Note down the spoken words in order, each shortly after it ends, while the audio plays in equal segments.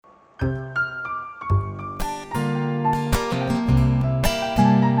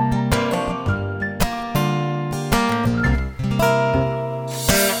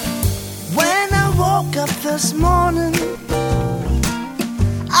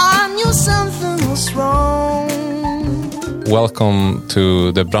welcome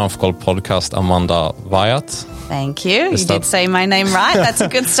to the Branschkoll podcast, Amanda Wyatt. Thank you. You did say my name right. That's a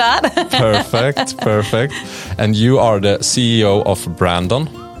good start. Perfect. And you are the CEO of Brandon.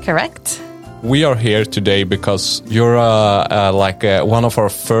 Correct. We are here today because you're one of our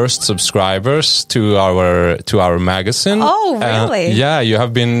first subscribers to our magazine. Oh, really? Yeah, you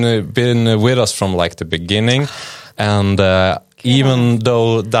have been with us from like the beginning, and even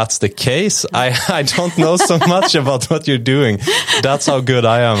though that's the case, I don't know so much about what you're doing. That's how good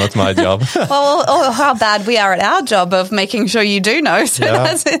I am at my job. Well, how bad we are at our job of making sure you do know. So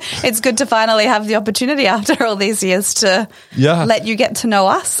it's good to finally have the opportunity after all these years to let you get to know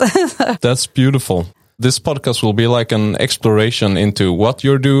us. That's beautiful. This podcast will be like an exploration into what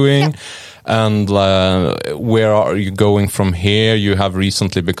you're doing and where are you going from here. You have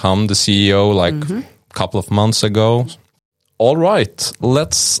recently become the CEO a couple of months ago. All right,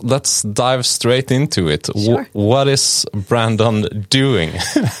 let's dive straight into it. Sure. What is Brandon doing?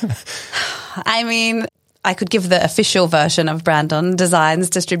 I mean, I could give the official version of Brandon: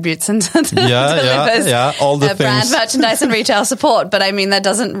 designs, distributes, and delivers all the things. Brand merchandise and retail support. But I mean, that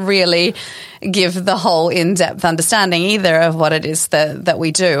doesn't really give the whole in-depth understanding either of what it is that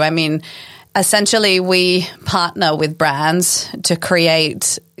we do. I mean, essentially, we partner with brands to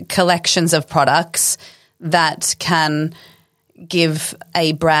create collections of products that can give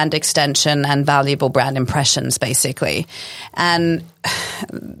a brand extension and valuable brand impressions, basically. And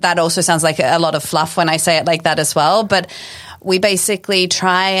that also sounds like a lot of fluff when I say it like that as well. But we basically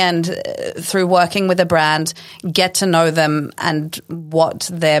try and, through working with a brand, get to know them and what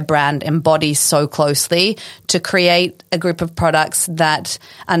their brand embodies so closely to create a group of products that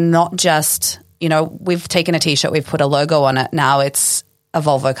are not just, we've taken a T-shirt, we've put a logo on it. Now it's a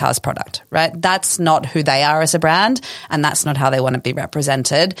Volvo Cars product, right? That's not who they are as a brand, and that's not how they want to be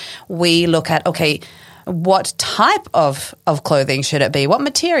represented. We look at, what type of clothing should it be? What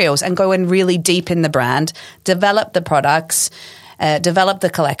materials? And go in really deep in the brand, develop the products, develop the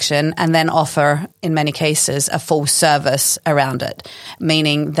collection, and then offer, in many cases, a full service around it,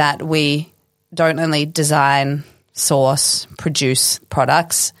 meaning that we don't only design, source, produce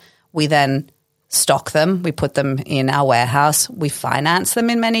products, we then stock them, we put them in our warehouse, we finance them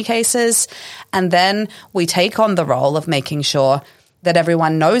in many cases, and then we take on the role of making sure that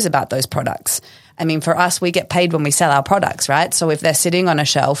everyone knows about those products. I mean, for us, we get paid when we sell our products, right? So if they're sitting on a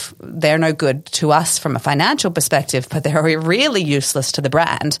shelf, they're no good to us from a financial perspective, but they're really useless to the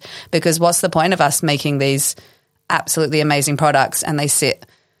brand, because what's the point of us making these absolutely amazing products and they sit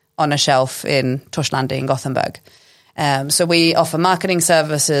on a shelf in Torslanda in Gothenburg? So we offer marketing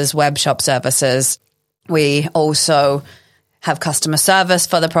services, web shop services. We also have customer service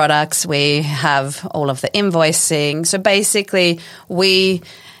for the products. We have all of the invoicing. So basically, we,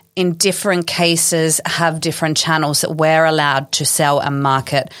 in different cases, have different channels that we're allowed to sell and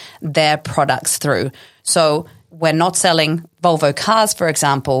market their products through. So we're not selling Volvo Cars, for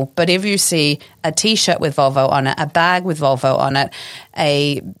example, but if you see a T-shirt with Volvo on it, a bag with Volvo on it,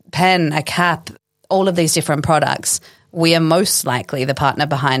 a pen, a cap, all of these different products, we are most likely the partner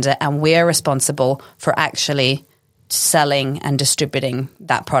behind it, and we're responsible for actually selling and distributing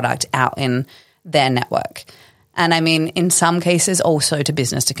that product out in their network. And I mean, in some cases also to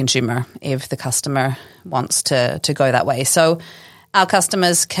business to consumer, if the customer wants to go that way. So our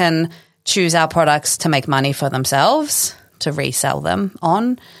customers can choose our products to make money for themselves, to resell them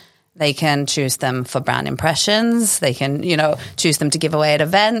on. They can choose them for brand impressions. They can, choose them to give away at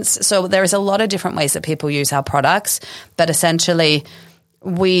events. So there is a lot of different ways that people use our products. But essentially,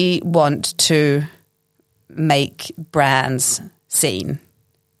 we want to make brands seen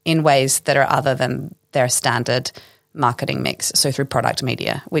in ways that are other than their standard marketing mix. So through product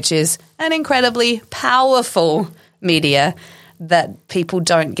media, which is an incredibly powerful media that people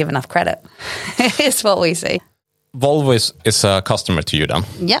don't give enough credit, is what we see. Volvo is a customer to you then?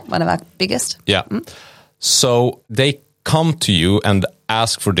 Yeah, one of our biggest. Yeah. So they come to you and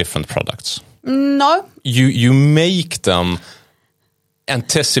ask for different products? No. You make them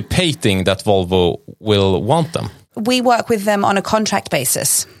anticipating that Volvo will want them? We work with them on a contract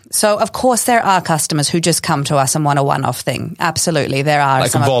basis. So, of course, there are customers who just come to us and want a one-off thing. Absolutely, there are.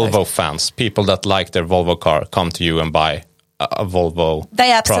 Like some Volvo fans, people that like their Volvo car come to you and buy a Volvo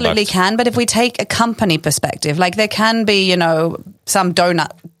They absolutely product. Can, but if we take a company perspective, like there can be, some donut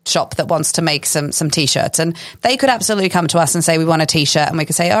shop that wants to make some T-shirts, and they could absolutely come to us and say, we want a T-shirt, and we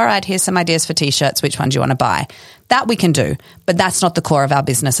could say, all right, here's some ideas for T-shirts, which one do you want to buy? That we can do, but that's not the core of our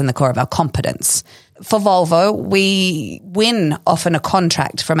business and the core of our competence. For Volvo, we win often a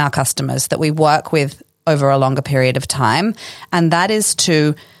contract from our customers that we work with over a longer period of time, and that is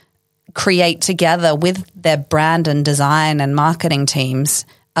to create together with their brand and design and marketing teams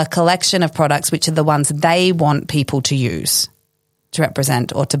a collection of products which are the ones they want people to use, to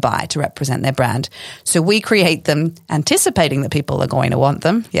represent or to buy, to represent their brand. So we create them anticipating that people are going to want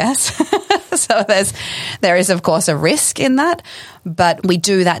them, yes. So there is, of course, a risk in that, but we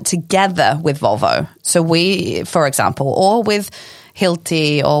do that together with Volvo. So we, for example, or with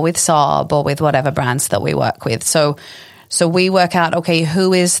Hilti or with Saab or with whatever brands that we work with. So we work out, okay,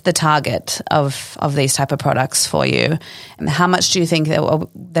 who is the target of these type of products for you? And how much do you think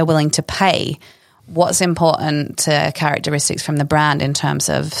they're willing to pay? What's important characteristics from the brand in terms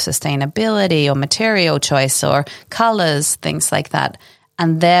of sustainability or material choice or colors, things like that.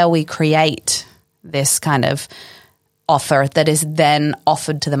 And there we create this kind of offer that is then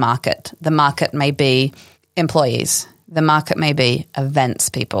offered to the market. The market may be employees. The market may be events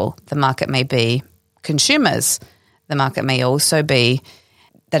people. The market may be consumers. The market may also be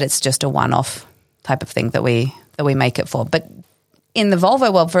that it's just a one-off type of thing that we make it for. But in the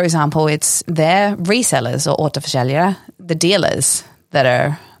Volvo world, for example, it's their resellers or återförsäljare, the dealers that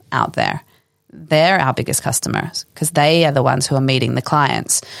are out there. They're our biggest customers because they are the ones who are meeting the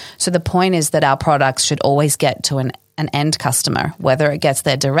clients. So the point is that our products should always get to an end customer, whether it gets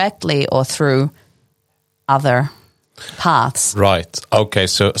there directly or through other paths. Right. Okay.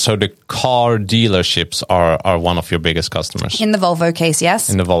 So the car dealerships are one of your biggest customers. In the Volvo case, yes.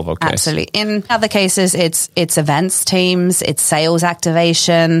 In the Volvo case. Absolutely. In other cases, it's events teams, it's sales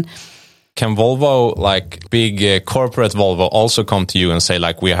activation. Can Volvo, like big corporate Volvo, also come to you and say,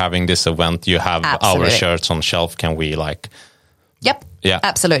 like, we're having this event, you have Absolutely. our shirts on shelf, can we like... Yep. Yeah.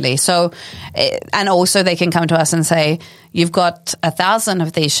 Absolutely. So, and also they can come to us and say, you've got 1,000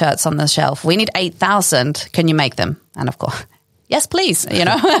 of these shirts on the shelf. We need 8,000. Can you make them? And of course, yes, please, we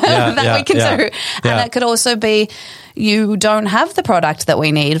can do. And it could also be, you don't have the product that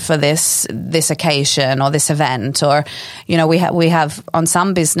we need for this occasion or this event, or, we have on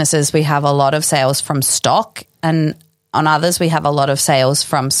some businesses, we have a lot of sales from stock, and on others, we have a lot of sales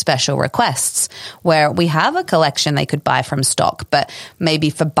from special requests where we have a collection they could buy from stock, but maybe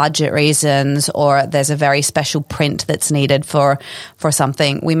for budget reasons, or there's a very special print that's needed for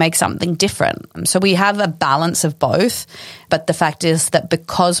something, we make something different. So we have a balance of both. But the fact is that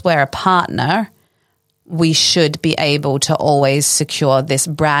because we're a partner, we should be able to always secure this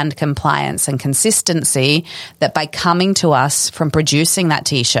brand compliance and consistency that by coming to us from producing that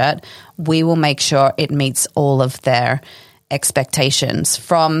T-shirt, we will make sure it meets all of their expectations,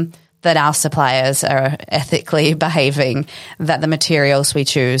 from that our suppliers are ethically behaving, that the materials we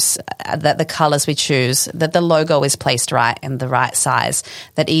choose, that the colors we choose, that the logo is placed right in the right size,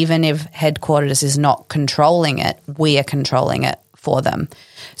 that even if headquarters is not controlling it, we are controlling it for them.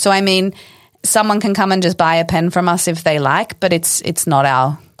 So, someone can come and just buy a pen from us if they like, but it's not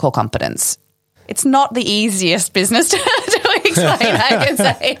our core competence. It's not the easiest business to explain, I can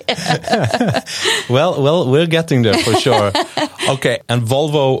say. Well, we're getting there for sure. Okay, and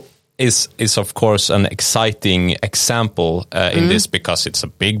Volvo is of course an exciting example in this, because it's a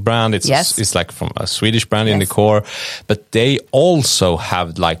big brand. It's like from a Swedish brand in the core, but they also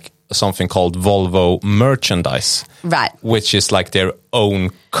have like something called Volvo Merchandise, right? Which is like their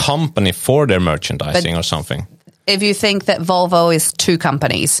own company for their merchandising or something. If you think that Volvo is two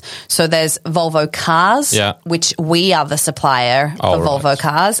companies, so there's Volvo Cars, which we are the supplier for Volvo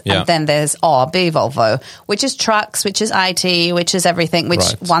Cars, and then there's AB Volvo, which is trucks, which is IT, which is everything,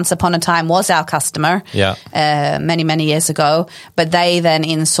 which once upon a time was our customer many, many years ago, but they then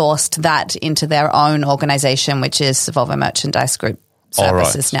insourced that into their own organization, which is Volvo Merchandise Group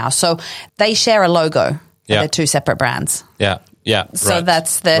Services now. So they share a logo. They're two separate brands. So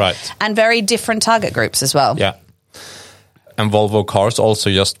that's and very different target groups as well. And Volvo Cars also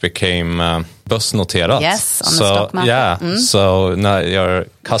just became börsnoterat. Yes, on the stock market. So now your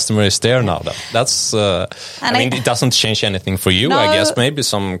customer is there now. That's it doesn't change anything for you, I guess. Maybe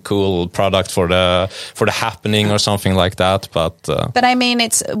some cool product for the happening or something like that. But I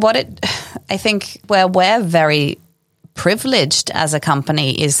think where we're very privileged as a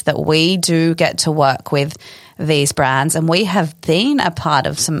company is that we do get to work with these brands, and we have been a part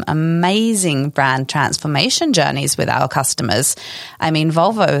of some amazing brand transformation journeys with our customers.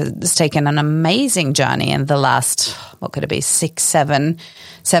 Volvo has taken an amazing journey in the last,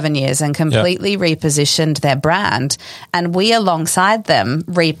 7 years, and completely repositioned their brand. And we, alongside them,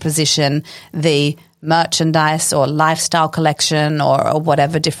 reposition the merchandise or lifestyle collection or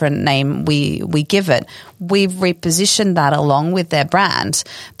whatever different name we give it. We've repositioned that along with their brand,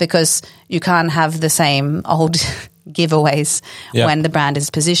 because you can't have the same old giveaways when the brand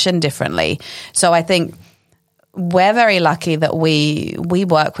is positioned differently. So I think we're very lucky that we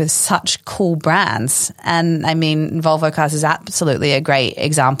work with such cool brands. And I mean, Volvo Cars is absolutely a great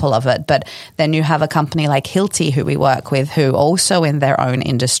example of it. But then you have a company like Hilti who we work with, who also in their own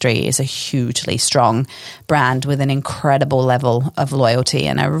industry is a hugely strong brand with an incredible level of loyalty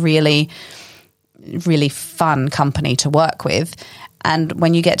and a really, really fun company to work with. And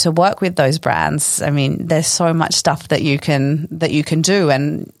when you get to work with those brands, I mean, there's so much stuff that you can do.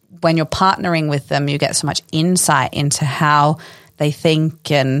 And when you're partnering with them, you get so much insight into how they think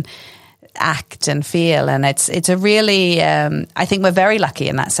and act and feel. And it's a really, I think we're very lucky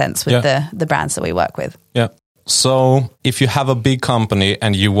in that sense with the brands that we work with. Yeah. So if you have a big company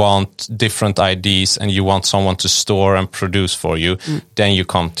and you want different ideas and you want someone to store and produce for you, then you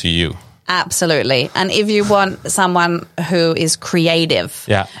come to you. Absolutely. And if you want someone who is creative,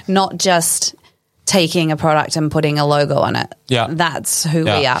 not just taking a product and putting a logo on it. Yeah. That's who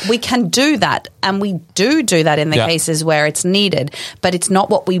we are. We can do that, and we do that in the cases where it's needed, but it's not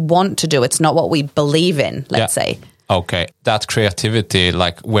what we want to do. It's not what we believe in, let's say. Okay. That creativity,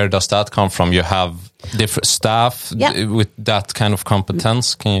 like, where does that come from? You have different staff with that kind of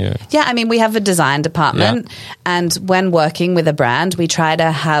competence? Can you? Yeah, I mean, we have a design department, and when working with a brand, we try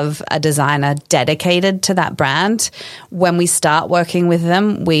to have a designer dedicated to that brand. When we start working with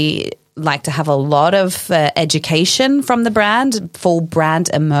them, we like to have a lot of education from the brand, full brand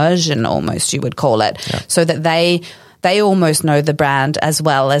immersion almost, you would call it, so that they almost know the brand as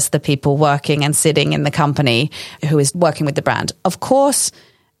well as the people working and sitting in the company who is working with the brand. Of course,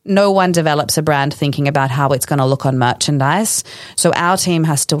 no one develops a brand thinking about how it's going to look on merchandise. So our team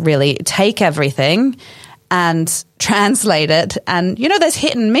has to really take everything and translate it. And, you know, there's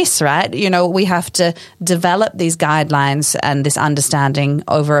hit and miss, right? You know, we have to develop these guidelines and this understanding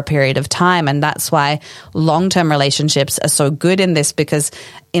over a period of time. And that's why long-term relationships are so good in this, because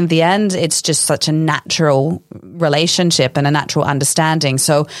in the end, it's just such a natural relationship and a natural understanding.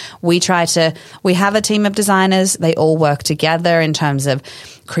 So we have a team of designers. They all work together in terms of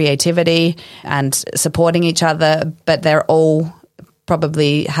creativity and supporting each other, but they're all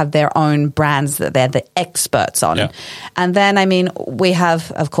probably have their own brands that they're the experts on. And then, I mean, we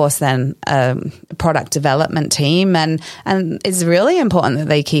have, of course, then a product development team, and it's really important that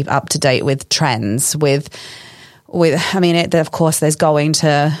they keep up to date with trends, I mean, of course, there's going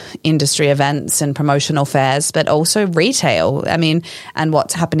to industry events and promotional fairs, but also retail, I mean, and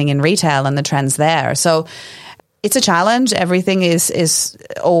what's happening in retail and the trends there. So it's a challenge. Everything is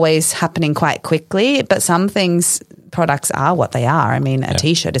always happening quite quickly, but some products are what they are. I mean, a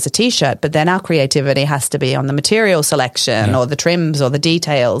T-shirt is a T-shirt, but then our creativity has to be on the material selection or the trims or the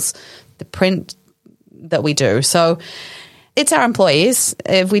details, the print that we do. So it's our employees.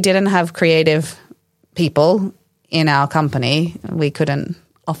 If we didn't have creative people in our company, we couldn't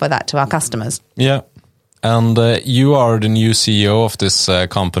offer that to our customers. Yeah. And you are the new CEO of this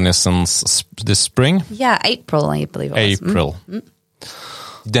company since this spring? Yeah, April, I believe it was. April.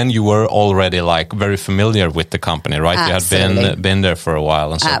 Then you were already like very familiar with the company, right? Absolutely. You had been there for a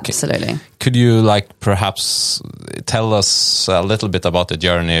while. And so Absolutely. Could you like perhaps tell us a little bit about the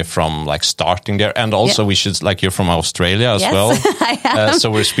journey from like starting there? And also we should, like, you're from Australia as well. I am. So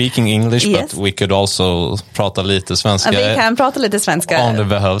we're speaking English, but we could also prata lite svenska. Vi kan prata lite svenska. Om det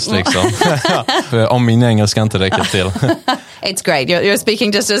behövs liksom. Om min engelska inte räcker till. It's great. You're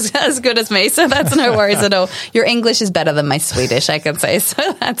speaking just as good as me, so that's no worries at all. Your English is better than my Swedish, I can say, so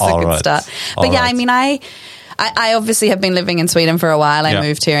that's a good start. But I mean, I obviously have been living in Sweden for a while. I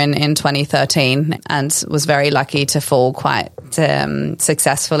moved here in 2013 and was very lucky to fall quite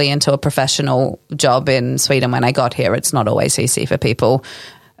successfully into a professional job in Sweden when I got here. It's not always easy for people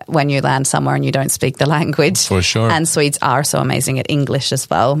when you land somewhere and you don't speak the language. For sure. And Swedes are so amazing at English as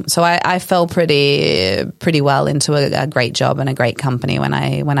well. So I fell pretty well into a great job and a great company when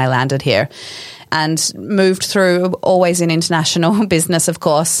I landed here. And moved through always in international business, of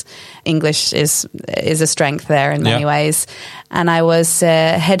course. English is a strength there in many ways. And I was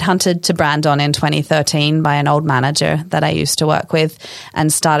headhunted to Brandon in 2013 by an old manager that I used to work with,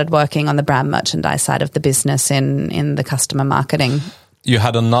 and started working on the brand merchandise side of the business in the customer marketing. You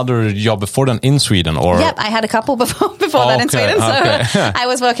had another job before then in Sweden, or? Yep, I had a couple before that in Sweden. So I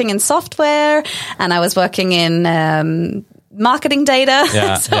was working in software, and I was working in marketing data.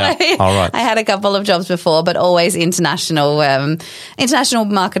 I had a couple of jobs before, but always international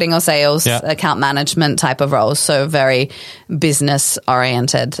marketing or sales, account management type of roles. So very business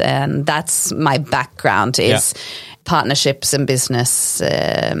oriented, and that's my background is partnerships and business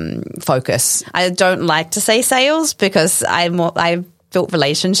focus. I don't like to say sales because I've built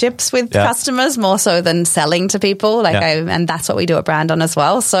relationships with customers more so than selling to people. And that's what we do at Brandon as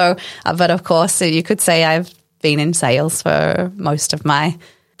well. So, but of course, you could say I've been in sales for most of my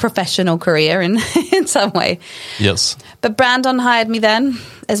professional career in some way. Yes. But Brandon hired me then.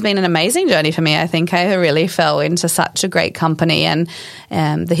 It's been an amazing journey for me. I think I really fell into such a great company. And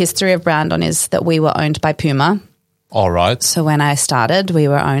the history of Brandon is that we were owned by Puma. All right. So when I started, we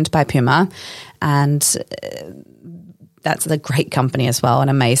were owned by Puma. And that's a great company as well, an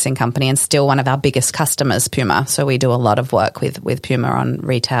amazing company, and still one of our biggest customers, Puma. So we do a lot of work with Puma on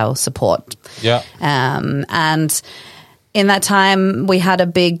retail support. Yeah. And in that time, we had a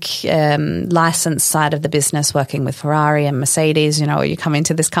big license side of the business working with Ferrari and Mercedes. You know, you come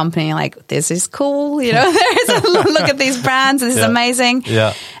into this company, you're like, this is cool. You know, look at these brands. This is amazing.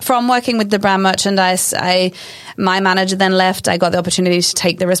 Yeah. From working with the brand merchandise, my manager then left. I got the opportunity to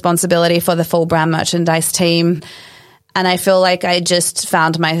take the responsibility for the full brand merchandise team. And I feel like I just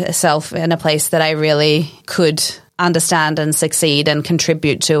found myself in a place that I really could understand and succeed and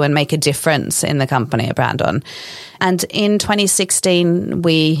contribute to and make a difference in the company at Brandon. And in 2016,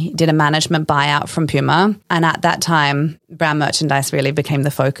 we did a management buyout from Puma. And at that time, brand merchandise really became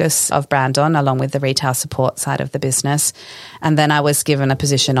the focus of Brandon, along with the retail support side of the business. And then I was given a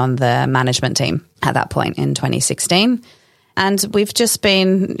position on the management team at that point in 2016. And we've just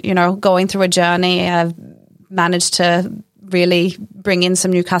been, you know, going through a journey. I've managed to really bring in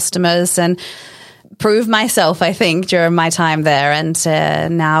some new customers and prove myself, I think, during my time there. And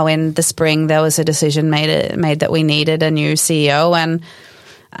now in the spring, there was a decision made that we needed a new CEO. And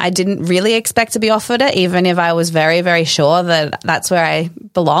I didn't really expect to be offered it, even if I was very, very sure that that's where I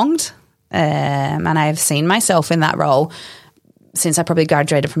belonged. And I've seen myself in that role since I probably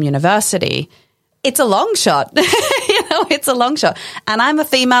graduated from university. It's a long shot. You know, it's a long shot. And I'm a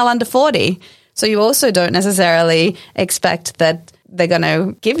female under 40. So you also don't necessarily expect that they're going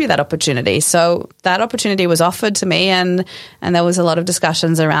to give you that opportunity. So that opportunity was offered to me, and there was a lot of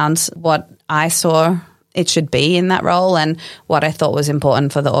discussions around what I saw it should be in that role and what I thought was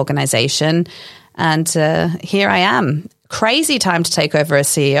important for the organization. And here I am. Crazy time to take over as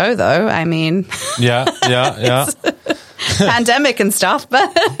CEO, though. I mean, yeah. Pandemic and stuff,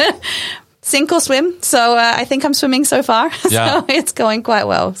 but sink or swim. So I think I'm swimming so far. So it's going quite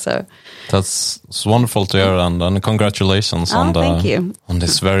well. So that's wonderful to hear, and congratulations on thank you. on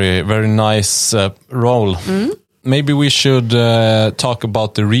this very, very nice role. Mm-hmm. Maybe we should talk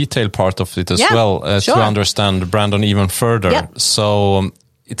about the retail part of it as well sure. to understand Brandon even further. Yeah. So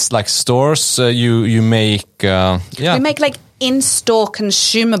it's like stores you make. We make like in-store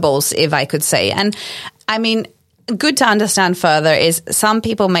consumables, if I could say. And I mean, good to understand further is some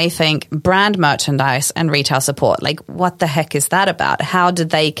people may think brand merchandise and retail support, like what the heck is that about? How do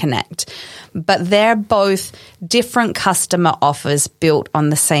they connect? But they're both different customer offers built on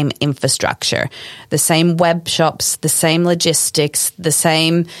the same infrastructure, the same web shops, the same logistics, the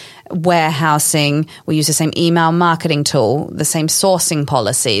same warehousing. We use the same email marketing tool, the same sourcing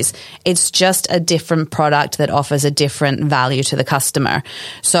policies. It's just a different product that offers a different value to the customer.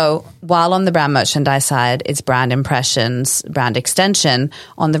 So while on the brand merchandise side, it's brand impressions, brand extension,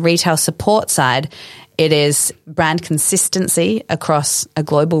 on the retail support side, it is brand consistency across a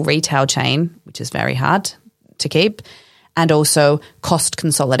global retail chain, which is very hard to keep, and also cost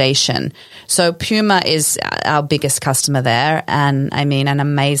consolidation. So Puma is our biggest customer there, and I mean an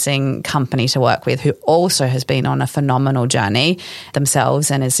amazing company to work with who also has been on a phenomenal journey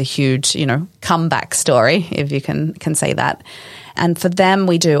themselves and is a huge, you know, comeback story, if you can say that. And for them,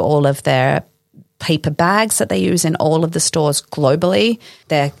 we do all of their paper bags that they use in all of the stores globally,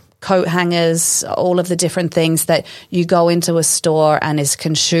 their coat hangers, all of the different things that you go into a store and is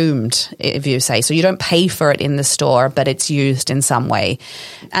consumed, if you say. So you don't pay for it in the store, but it's used in some way.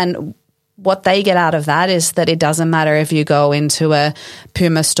 And what they get out of that is that it doesn't matter if you go into a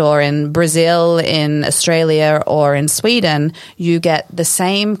Puma store in Brazil, in Australia, or in Sweden, you get the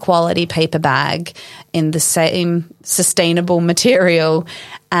same quality paper bag in the same sustainable material,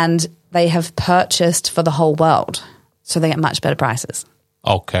 and they have purchased for the whole world. So they get much better prices.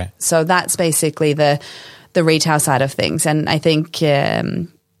 Okay. So that's basically the retail side of things. And I think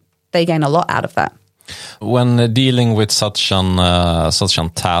they gain a lot out of that. When dealing with such an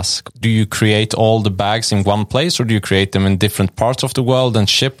task, do you create all the bags in one place, or do you create them in different parts of the world and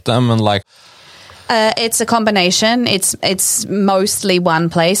ship them and like? It's a combination. It's mostly one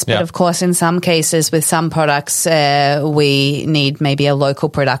place, but of course, in some cases, with some products, we need maybe a local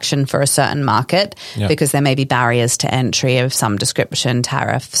production for a certain market because there may be barriers to entry of some description,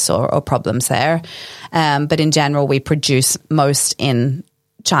 tariffs or problems there. But in general, we produce most in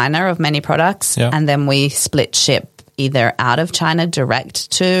China of many products, and then we split ship either out of China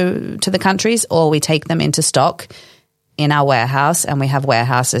direct to the countries, or we take them into stock in our warehouse, and we have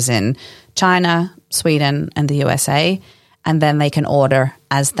warehouses in China, Sweden, and the USA, and then they can order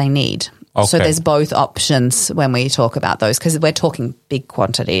as they need. Okay. So there's both options when we talk about those, because we're talking big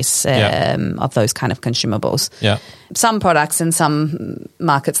quantities of those kind of consumables. Yeah. Some products in some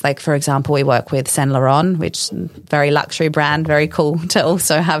markets, like for example, we work with Saint Laurent, which very luxury brand, very cool to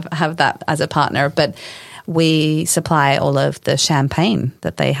also have that as a partner. But we supply all of the champagne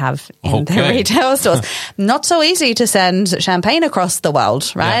that they have in their retail stores. Not so easy to send champagne across the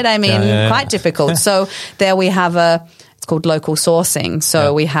world, right? Yeah. I mean, quite difficult. So there we have it's called local sourcing.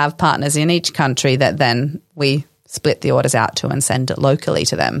 So we have partners in each country that then we split the orders out to and send it locally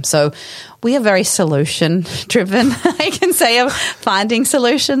to them. So we are very solution driven, I can say, of finding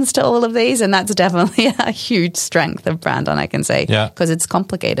solutions to all of these. And that's definitely a huge strength of Brandon, I can say, because it's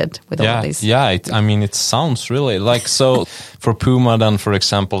complicated with all of these. Yeah, it sounds really like, so for Puma then, for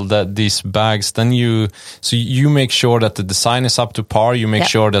example, that these bags, then you make sure that the design is up to par, you make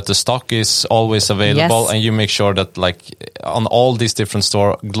sure that the stock is always available, and you make sure that like on all these different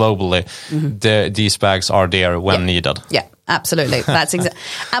stores globally, these bags are there when needed. Yeah. Absolutely. That's exactly.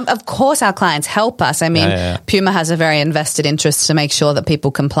 Of course, our clients help us. I mean, Puma has a very invested interest to make sure that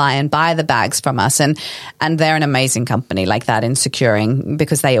people comply and buy the bags from us. And they're an amazing company like that in securing,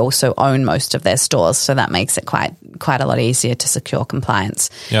 because they also own most of their stores. So that makes it quite a lot easier to secure compliance.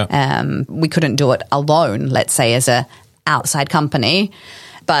 Yeah. We couldn't do it alone, let's say, as a outside company.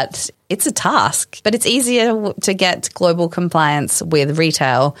 But it's a task. But it's easier to get global compliance with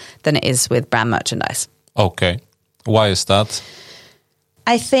retail than it is with brand merchandise. Okay. Why is that?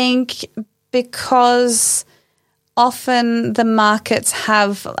 I think because often the markets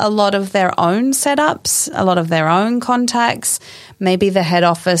have a lot of their own setups, a lot of their own contacts. Maybe the head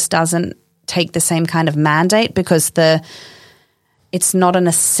office doesn't take the same kind of mandate because it's not an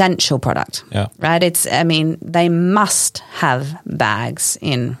essential product, right? They must have bags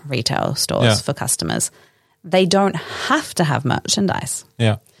in retail stores for customers. They don't have to have merchandise.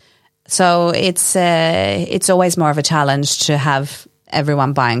 Yeah. So it's always more of a challenge to have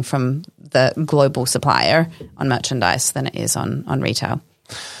everyone buying from the global supplier on merchandise than it is on retail.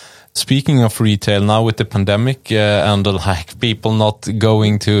 Speaking of retail, now with the pandemic and like people not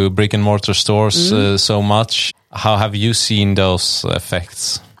going to brick and mortar stores so much, how have you seen those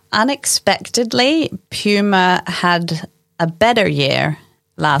effects? Unexpectedly, Puma had a better year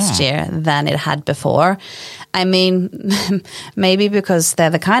last year than it had before. I mean, maybe because they're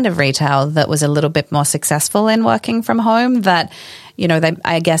the kind of retail that was a little bit more successful in working from home, that,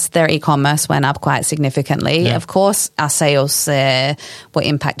 I guess their e-commerce went up quite significantly. Yeah. Of course, our sales were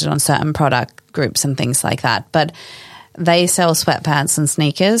impacted on certain product groups and things like that, but they sell sweatpants and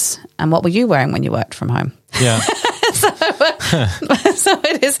sneakers. And what were you wearing when you worked from home? Yeah. So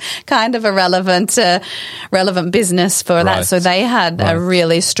it is kind of a relevant business for that. So they had a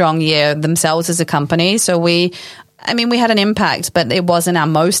really strong year themselves as a company. So we had an impact, but it wasn't our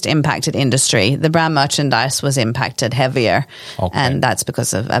most impacted industry. The brand merchandise was impacted heavier. Okay. And that's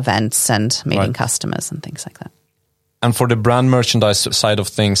because of events and meeting customers and things like that. And for the brand merchandise side of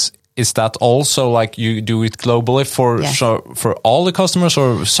things, is that also like you do it globally for all the customers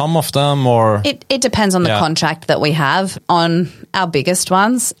or some of them, or? It depends on the contract that we have. On our biggest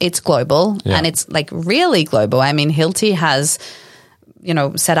ones, it's global and it's like really global. I mean, Hilti has,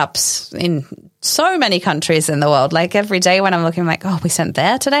 setups in so many countries in the world. Like every day when I'm looking, I'm like, oh, we sent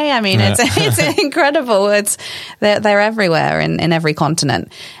there today. I mean, it's incredible. They're everywhere in every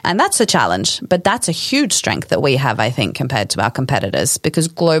continent. And that's a challenge, but that's a huge strength that we have, I think, compared to our competitors, because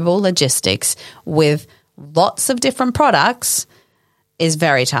global logistics with lots of different products is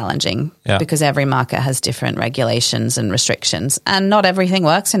very challenging because every market has different regulations and restrictions, and not everything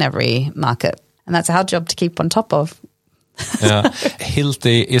works in every market. And that's our job to keep on top of.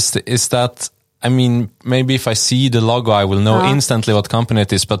 Hilti, is that... I mean, maybe if I see the logo, I will know instantly what company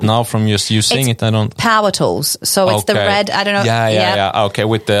it is. But now from just you saying it, I don't. Power Tools. So it's the red. I don't know. Yeah. Okay,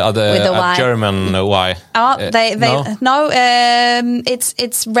 with the other German Y. Oh,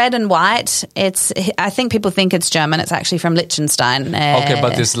 it's red and white. I think people think it's German. It's actually from Liechtenstein. Okay,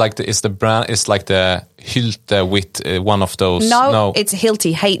 but it's like the brand. It's like the Hylte with one of those. No, it's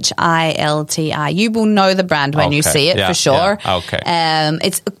Hilti. Hilti. You will know the brand when you see it for sure. Yeah. Okay.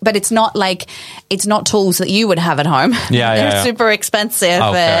 But it's not like it's not tools that you would have at home. They're super expensive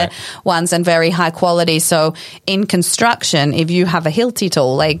ones and very high quality. So in construction, if you have a Hilti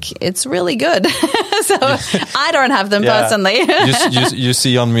tool, like it's really good. So I don't have them personally. you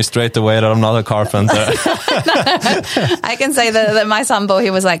see on me straight away that I'm not a carpenter. I can say that my son, he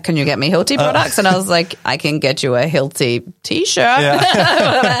was like, can you get me Hilti products? And I was like, I can get you a Hilti t-shirt.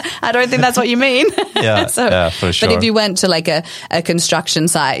 I don't think that's what you mean. For sure. But if you went to like a construction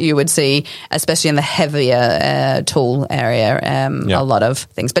site, you would see, especially in the heavier tool area, a lot of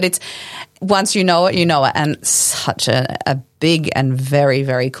things. But it's, once you know it, and such a big and very,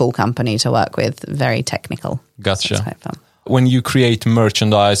 very cool company to work with, very technical. Gotcha. So it's quite fun. When you create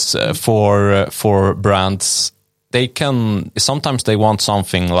merchandise for brands, sometimes they want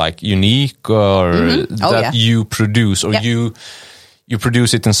something like unique or you produce, or you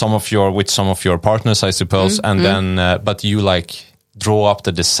produce it in with some of your partners, I suppose, and then but you like draw up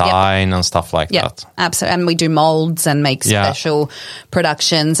the design and stuff like that. Absolutely. And we do molds and make special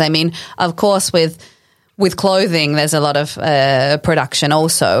productions. I mean, of course, with clothing, there's a lot of production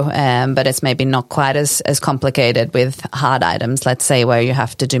also, but it's maybe not quite as complicated with hard items, let's say, where you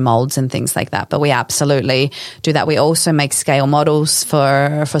have to do molds and things like that. But we absolutely do that. We also make scale models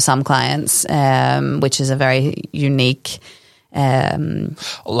for some clients, which is a very unique...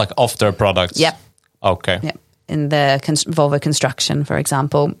 like of their products? Yep. Okay. Yep. In the Volvo construction, for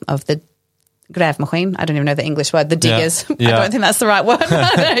example, of the grävmaskin. I don't even know the English word. The diggers. I don't think that's the right word.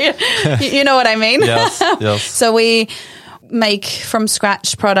 You know what I mean? Yes. So we make from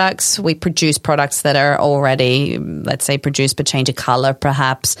scratch products. We produce products that are already, let's say, produced but change a color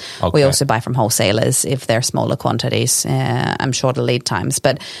perhaps. Okay. We also buy from wholesalers if they're smaller quantities. I'm shorter lead times.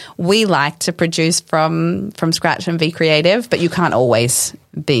 But we like to produce from scratch and be creative, but you can't always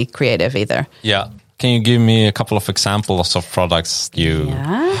be creative either. Yeah. Can you give me a couple of examples of products you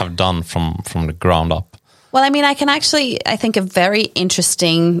have done from the ground up? Well, I mean, I think a very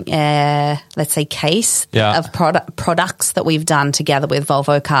interesting, let's say, case of products that we've done together with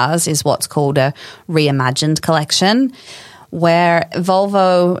Volvo Cars is what's called a reimagined collection, where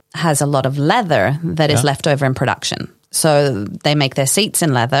Volvo has a lot of leather that is left over in production. So they make their seats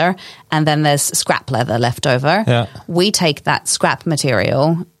in leather, and then there's scrap leather left over. Yeah. We take that scrap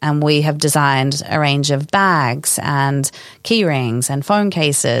material and we have designed a range of bags and key rings and phone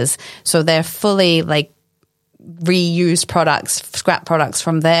cases. So they're fully like reused products, scrap products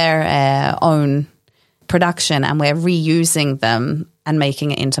from their own production, and we're reusing them and making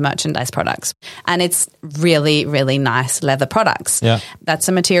it into merchandise products. And it's really, really nice leather products. Yeah. That's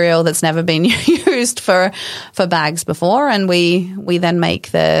a material that's never been used for bags before, and we then make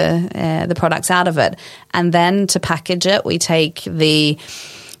the products out of it. And then to package it, we take the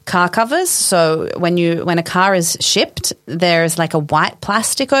car covers. So when a car is shipped, there's like a white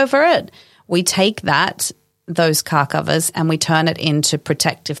plastic over it. We take those car covers and we turn it into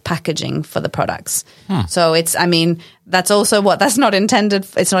protective packaging for the products. So it's not intended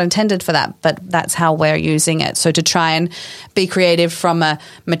for that, but that's how we're using it. So to try and be creative from a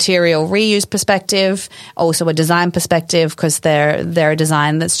material reuse perspective, also a design perspective, because they're a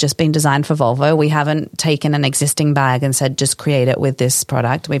design that's just been designed for Volvo. We haven't taken an existing bag and said, just create it with this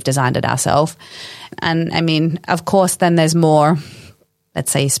product. We've designed it ourselves. And I mean, of course, then there's more,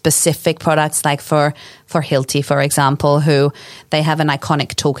 let's say, specific products, like for Hilti, for example, who they have an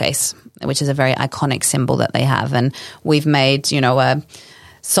iconic tool case, which is a very iconic symbol that they have. And we've made, a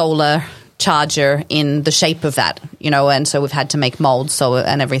solar charger in the shape of that, and so we've had to make molds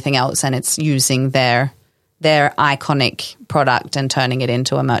and everything else. And it's using their iconic product and turning it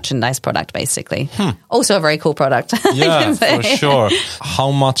into a merchandise product, basically. Also a very cool product. Yeah, for sure.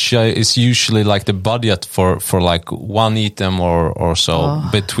 How much is usually like the budget for like one item or so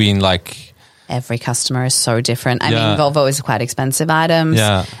between like... Every customer is so different. I mean, Volvo is quite expensive items.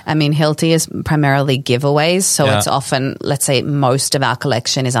 Yeah. I mean, Hilti is primarily giveaways. So it's often, let's say, most of our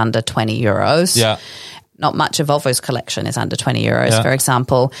collection is under 20 euros. Yeah. Not much of Volvo's collection is under 20 euros, for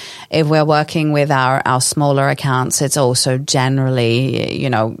example. If we're working with our smaller accounts, it's also generally,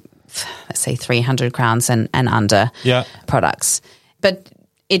 let's say 300 crowns and under products. But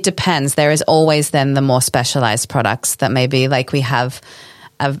it depends. There is always then the more specialized products that maybe like we have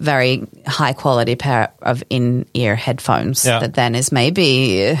a very high quality pair of in-ear headphones that then is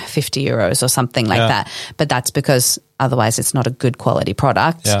maybe 50 euros or something like that. But that's because otherwise it's not a good quality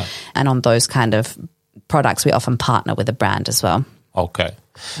product. Yeah. And on those kind of products, we often partner with a brand as well. Okay.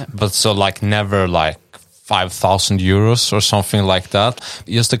 But so like never like 5,000 euros or something like that.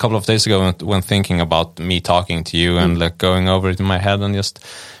 Just a couple of days ago when thinking about me talking to you and like going over it in my head and just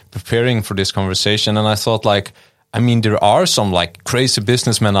preparing for this conversation, and I thought like, I mean, there are some like crazy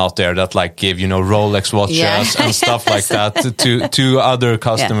businessmen out there that like give, Rolex watches and stuff like that to other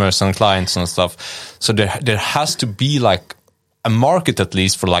customers and clients and stuff. So there has to be like a market at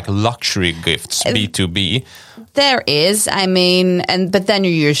least for like luxury gifts, B2B. There is, but then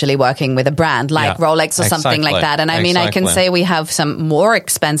you're usually working with a brand like Rolex or something like that. And I can say we have some more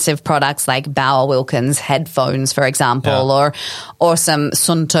expensive products like Bauer Wilkins headphones, for example, or some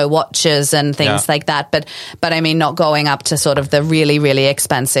Sunto watches and things like that. But not going up to sort of the really, really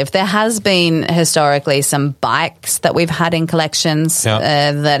expensive. There has been historically some bikes that we've had in collections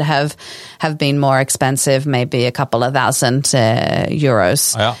that have been more expensive, maybe a couple of thousand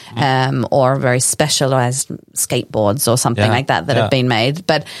euros, or very specialized skateboards or something like that have been made.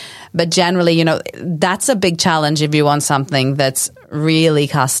 But generally, that's a big challenge if you want something that's really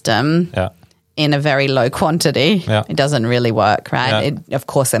custom in a very low quantity. It doesn't really work, right? It, of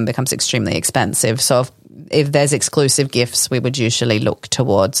course, then becomes extremely expensive. So if there's exclusive gifts, we would usually look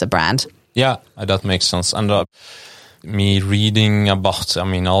towards a brand. Yeah, that makes sense. And me reading about,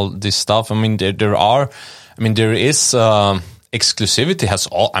 all this stuff, there is... exclusivity has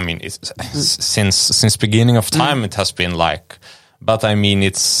since beginning of time it has been like, but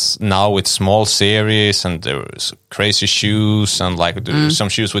it's now with small series and there's crazy shoes and like some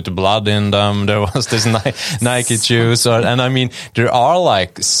shoes with the blood in them. There was this Nike shoes, and there are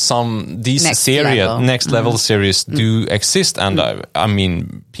like some these next level series do exist, and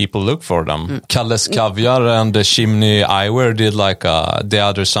people look for them. Kalles Kaviar and the Chimney Eyewear did like the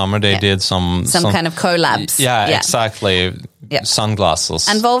other summer they did some kind of collabs. Exactly. Sunglasses.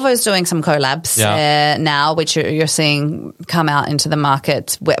 And Volvo's doing some collabs now, which you're seeing come out into the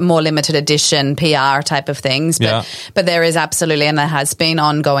market, more limited edition PR type of things. But there is absolutely, and there has been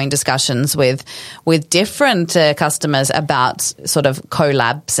ongoing discussions with different customers about sort of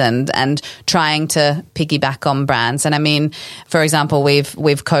collabs and trying to piggyback on brands. And for example, we've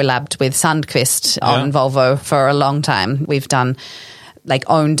collabed with Sandqvist on Volvo for a long time. We've done like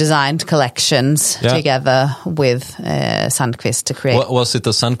own designed collections together with Sandqvist to create. Was it a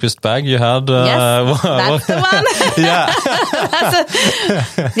Sandqvist bag you had? Yes, that's the one.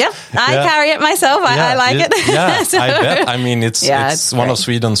 I carry it myself. I like it. So, I bet. It's one of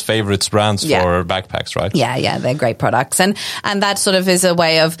Sweden's favorite brands for backpacks, right? Yeah, they're great products. And that sort of is a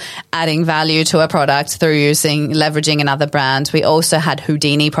way of adding value to a product through leveraging another brand. We also had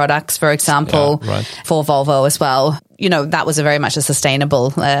Houdini products, for example, for Volvo as well. That was very much a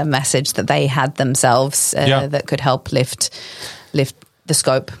sustainable message that they had themselves that could help lift the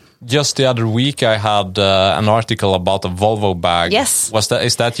scope. Just the other week, I had an article about a Volvo bag. Yes,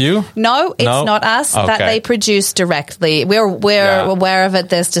 is that you? No, it's not us. Okay. That they produce directly. We're aware of it.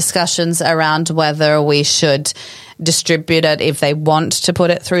 There's discussions around whether we should distribute it if they want to put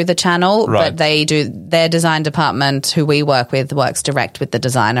it through the channel, but they do. Their design department, who we work with, works direct with the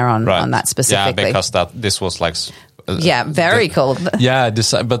designer on that specifically. Yeah, because this was like. Very cool.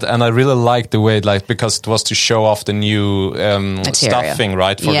 And I really liked the way, like, because it was to show off the new stuffing,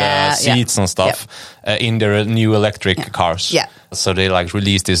 right, for the seats and stuff in their new electric cars. Yeah. So they like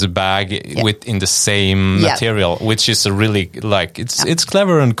released this bag in the same material, which is a really like it's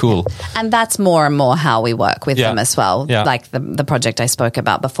clever and cool. And that's more and more how we work with them as well. Yeah. Like the project I spoke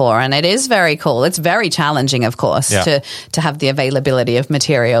about before, and it is very cool. It's very challenging, of course, to have the availability of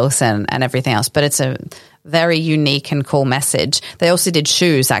materials and everything else, but it's a very unique and cool message. They also did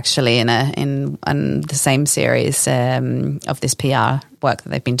shoes actually in the same series of this PR work that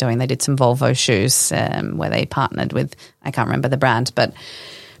they've been doing. They did some Volvo shoes where they partnered with, I can't remember the brand, but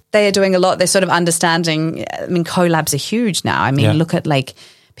they are doing a lot. They're sort of understanding. Collabs are huge now. Look at like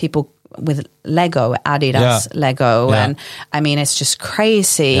people with Lego, Adidas, Lego, and it's just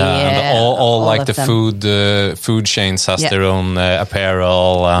crazy. And all like the food chains has their own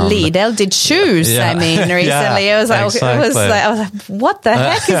apparel. Lidl did shoes. Recently I was like, what the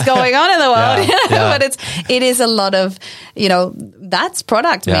heck is going on in the world? But it is a lot of that's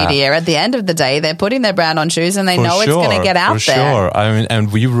product media. At the end of the day, they're putting their brand on shoes, and they know it's going to get out there. Sure,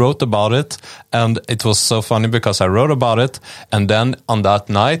 and we wrote about it, and it was so funny because I wrote about it, and then on that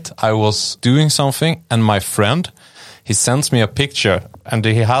night I was doing something, and my friend, he sends me a picture, and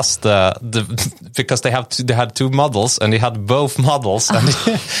he has the because they had two models, and he had both models,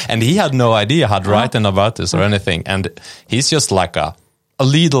 and he had no idea how to write about this or anything, and he's just like a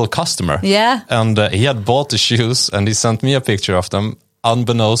Lidl customer. Yeah. And he had bought the shoes, and he sent me a picture of them,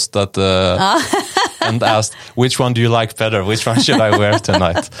 unbeknownst that and asked, which one do you like better? Which one should I wear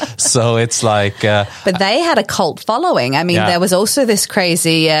tonight? So it's like... but they had a cult following. I mean, there was also this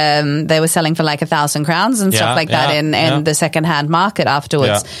crazy... they were selling for like 1,000 crowns and stuff like that in the secondhand market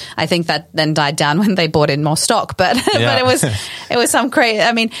afterwards. I think that then died down when they bought in more stock. But but it was some crazy...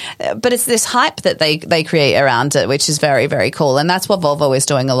 I mean, but it's this hype that they create around it, which is very, very cool. And that's what Volvo is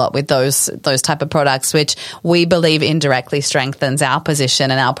doing a lot with those type of products, which we believe indirectly strengthens our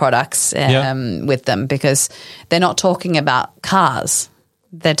position and our products with them, because they're not talking about cars.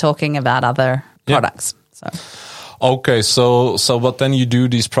 They're talking about other products. So. Okay, so but then you do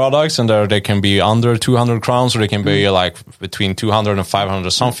these products, and they can be under 200 crowns, or they can be like between 200 and 500,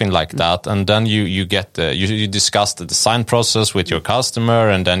 something like that. And then you get you discuss the design process with your customer,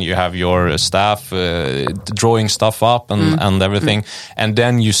 and then you have your staff drawing stuff up and everything, and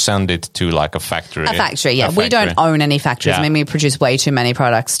then you send it to like a factory. A factory, yeah. We don't own any factories. I mean, we produce way too many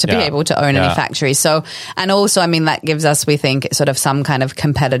products to be able to own any factory. So, and also, I mean, that gives us, we think, sort of some kind of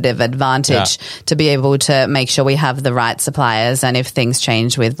competitive advantage to be able to make sure we have the right suppliers, and if things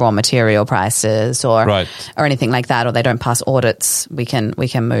change with raw material prices or anything like that, or they don't pass audits, we can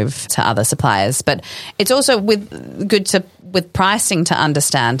move to other suppliers. But it's also with pricing to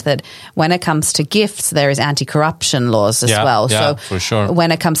understand that when it comes to gifts, there is anti-corruption laws as well. So for sure.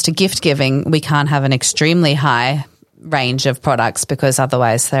 When it comes to gift giving, we can't have an extremely high range of products, because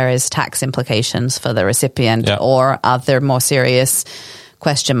otherwise there is tax implications for the recipient or other more serious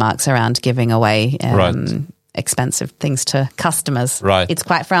question marks around giving away expensive things to customers. Right. It's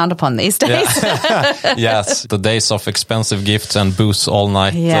quite frowned upon these days. Yes, the days of expensive gifts and booze all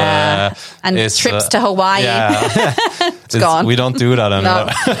night. And trips to Hawaii. It's gone. We don't do that anymore.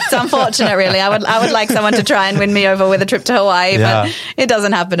 No, it's unfortunate, really. I would like someone to try and win me over with a trip to Hawaii, but it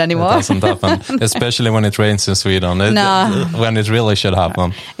doesn't happen anymore. It doesn't happen, especially when it rains in Sweden. When it really should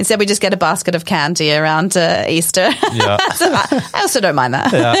happen. Instead, we just get a basket of candy around Easter. So I also don't mind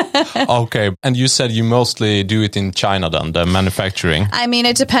that. Okay. And you said you mostly do it in China then, the manufacturing? I mean,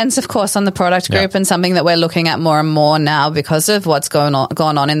 it depends, of course, on the product group, and something that we're looking at more and more now because of what's gone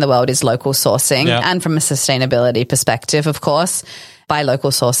on in the world is local sourcing, and from a sustainability perspective, of course, by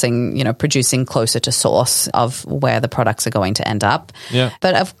local sourcing, producing closer to source of where the products are going to end up.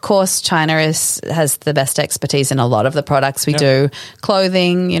 But of course, China has the best expertise in a lot of the products we do.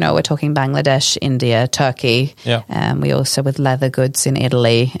 Clothing, we're talking Bangladesh, India, Turkey. We also with leather goods in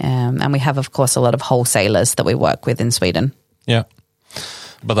Italy. And we have, of course, a lot of wholesalers that we work with in Sweden.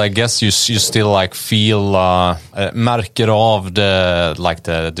 But I guess you still feel märker av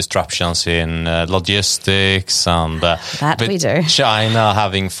the disruptions in logistics and that we do. China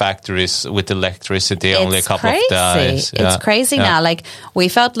having factories with electricity only a couple of days. It's crazy now. Like, we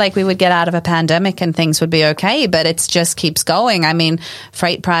felt like we would get out of a pandemic and things would be okay, but it just keeps going. I mean,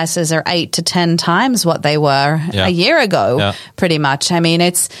 freight prices are 8 to 10 times what they were a year ago, pretty much. I mean,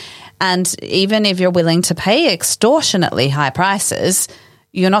 and even if you're willing to pay extortionately high prices,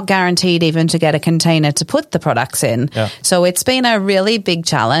 you're not guaranteed even to get a container to put the products in. So it's been a really big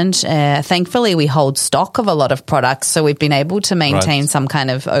challenge. Thankfully, we hold stock of a lot of products, so we've been able to maintain some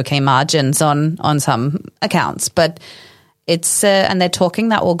kind of okay margins on some accounts. But it's and they're talking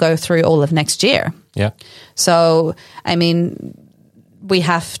that will go through all of next year. So, I mean, we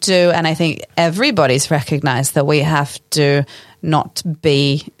have to, and I think everybody's recognized that we have to not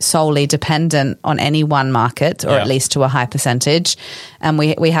be solely dependent on any one market, or at least to a high percentage. And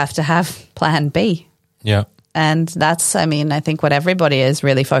we have to have plan B. And that's, I mean, I think what everybody is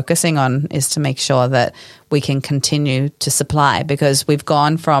really focusing on is to make sure that we can continue to supply, because we've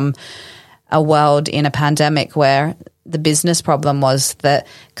gone from a world in a pandemic where the business problem was that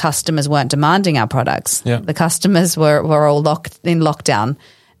customers weren't demanding our products. The customers were all in lockdown.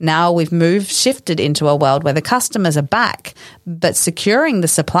 Now we've shifted into a world where the customers are back, but securing the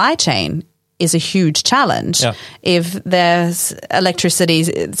supply chain is a huge challenge. If there's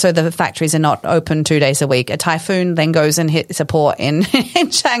electricity, so the factories are not open 2 days a week, a typhoon then goes and hits a port in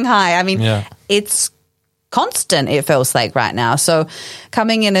Shanghai. I mean, it's constant, it feels like right now. So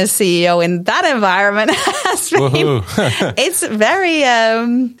coming in as CEO in that environment has been, it's very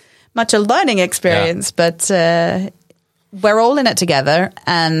much a learning experience, but we're all in it together.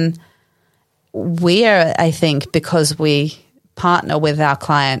 And we are, I think, because we partner with our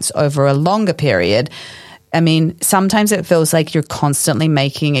clients over a longer period, I mean, sometimes it feels like you're constantly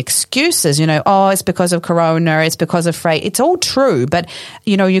making excuses, it's because of Corona, it's because of freight. It's all true, but,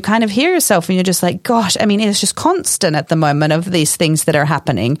 you kind of hear yourself and you're just like, gosh, I mean, it's just constant at the moment of these things that are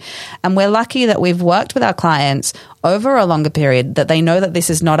happening. And we're lucky that we've worked with our clients over a longer period, that they know that this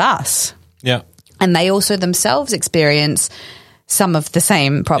is not us. And they also themselves experience some of the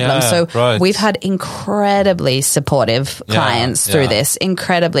same problems. So we've had incredibly supportive clients through this,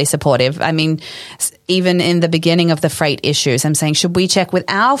 incredibly supportive. I mean, even in the beginning of the freight issues, I'm saying, should we check with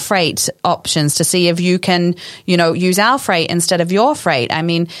our freight options to see if you can, use our freight instead of your freight? I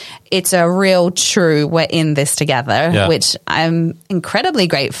mean, it's a real true, we're in this together, which I'm incredibly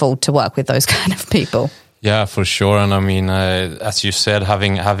grateful to work with those kind of people. Yeah, for sure. And I mean, as you said,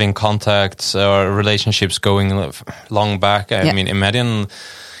 having contacts or relationships going long back. I mean, imagine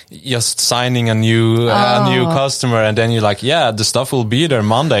just signing a new customer, and then you're like, yeah, the stuff will be there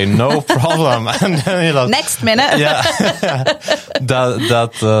Monday, no problem. And then you're like, next minute,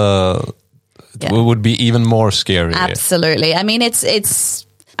 that would be even more scary. Absolutely.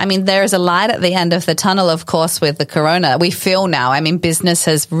 I mean, there's a light at the end of the tunnel, of course, with the corona. We feel now, I mean, business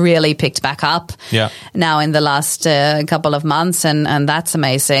has really picked back up now in the last couple of months, and that's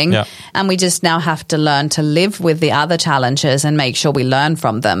amazing. Yeah. And we just now have to learn to live with the other challenges and make sure we learn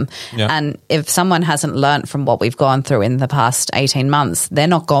from them. Yeah. And if someone hasn't learned from what we've gone through in the past 18 months, they're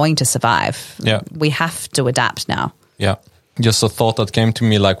not going to survive. Yeah. We have to adapt now. Yeah. Just a thought that came to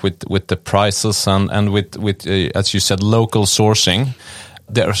me, like with the prices and with as you said, local sourcing.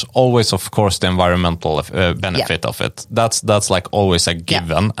 There's always, of course, the environmental benefit of it. That's like always a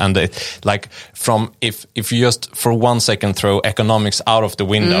given. And if you just for 1 second throw economics out of the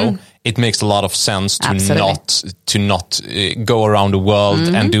window, it makes a lot of sense to not go around the world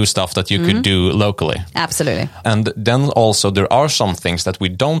and do stuff that you could do locally. Absolutely. And then also there are some things that we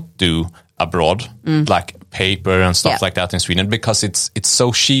don't do abroad, like paper and stuff like that in Sweden, because it's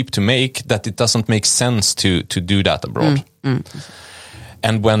so cheap to make that it doesn't make sense to do that abroad.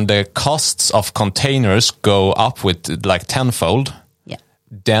 And when the costs of containers go up with like tenfold,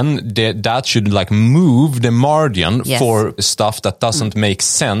 then that should like move the margin for stuff that doesn't make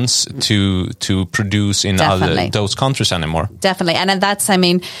sense to produce in those countries anymore. Definitely. And that's, I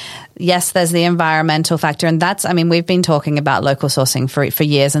mean, yes, there's the environmental factor. And that's, I mean, we've been talking about local sourcing for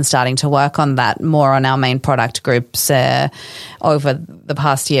years and starting to work on that more on our main product groups over the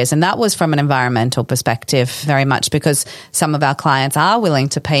past years. And that was from an environmental perspective very much because some of our clients are willing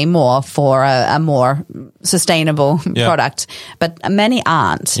to pay more for a more sustainable product, but many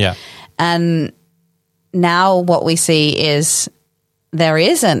aren't. Yeah. And now what we see is there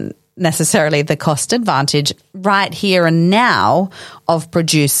isn't necessarily the cost advantage right here and now of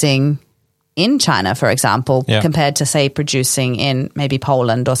producing in China, for example, compared to, say, producing in maybe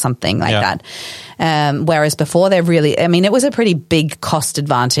Poland or something like that. Whereas before it was a pretty big cost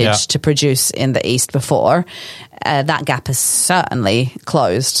advantage to produce in the East before. That gap is certainly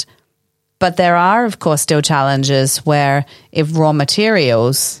closed. But there are, of course, still challenges where if raw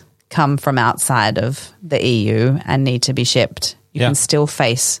materials come from outside of the EU and need to be shipped, you can still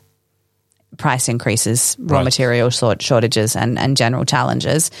face price increases, raw material shortages and general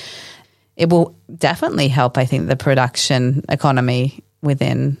challenges. It will definitely help, I think, the production economy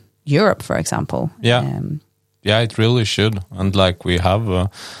within Europe, for example. Yeah, it really should. And like we have,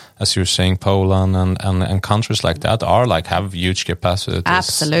 as you're saying, Poland and countries like that have huge capacities.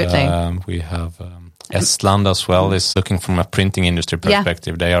 Absolutely. We have Estland as well is looking from a printing industry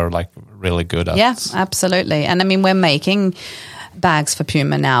perspective. They are like really good at it. Yeah, absolutely. And I mean, we're making bags for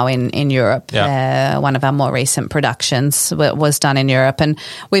Puma now in Europe. One of our more recent productions was done in Europe, and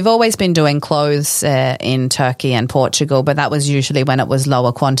we've always been doing clothes in Turkey and Portugal, but that was usually when it was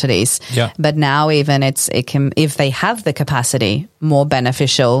lower quantities. But now even it can, if they have the capacity, more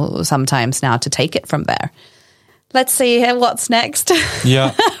beneficial sometimes now to take it from there. Let's see what's next.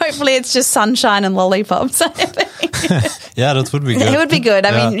 Yeah. Hopefully it's just sunshine and lollipops. Yeah, that would be good. It would be good.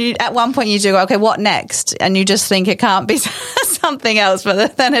 I mean, at one point you do go, okay, what next? And you just think it can't be something else,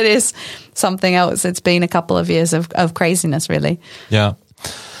 but then it is something else. It's been a couple of years of craziness, really. Yeah.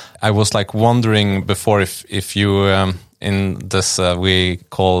 I was like wondering before if you... in this we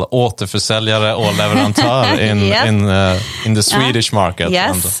call återförsäljare or leverantör in the Swedish market.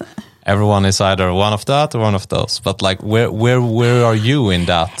 Yes. And everyone is either one of that or one of those. But like, where are you in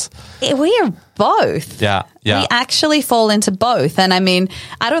that? We are both. Yeah. We actually fall into both. And I mean,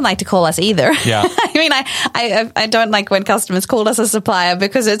 I don't like to call us either. Yeah. I mean, I don't like when customers call us a supplier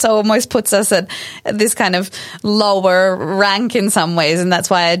because it almost puts us at this kind of lower rank in some ways. And that's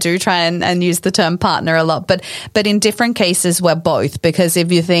why I do try and use the term partner a lot. But in different cases, we're both. Because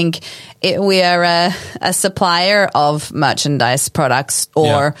if you think we are a supplier of merchandise products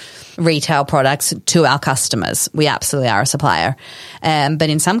or retail products to our customers, we absolutely are a supplier. But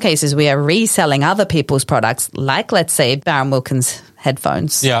in some cases, we are reselling other people's products, like, let's say, Baron Wilkins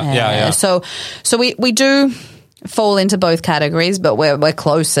headphones. So we do fall into both categories, but we're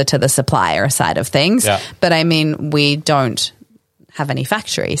closer to the supplier side of things. Yeah. But I mean, we don't have any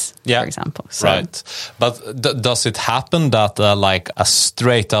factories, for example. So. Right. But does it happen that like a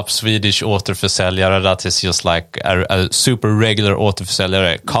straight up Swedish återförsäljare that is just like a super regular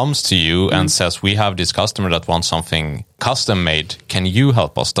återförsäljare comes to you and says, we have this customer that wants something custom made. Can you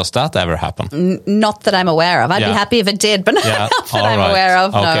help us? Does that ever happen? Not that I'm aware of. I'd be happy if it did, but not that I'm aware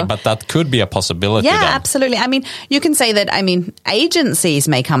of. Okay, no. but that could be a possibility. Yeah, then. absolutely. I mean, you can say that, agencies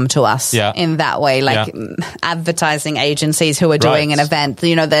may come to us in that way, like advertising agencies who are doing an event.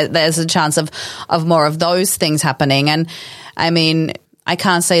 You know, there's a chance of more of those things happening. And I mean, I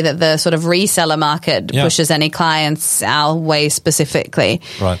can't say that the sort of reseller market pushes any clients our way specifically.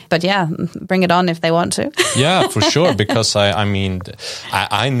 Right. But yeah, bring it on if they want to. Yeah, for sure. Because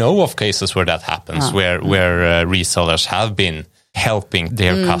I know of cases where that happens, where resellers have been helping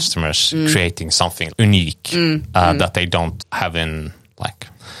their customers creating something unique that they don't have in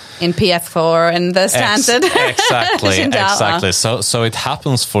PF4 and the standard. Exactly. So it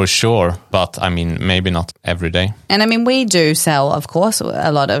happens for sure, but I mean, maybe not every day. And I mean, we do sell, of course,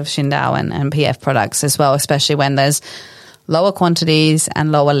 a lot of Qingdao and PF products as well, especially when there's lower quantities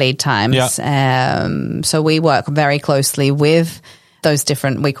and lower lead times. Yeah. So we work very closely with those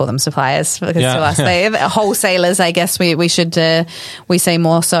different, we call them suppliers, because to us, they're wholesalers, I guess we should, we say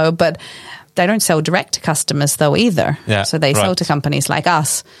more so, but they don't sell direct to customers though either. Yeah, so they sell to companies like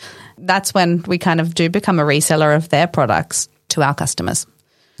us. That's when we kind of do become a reseller of their products to our customers.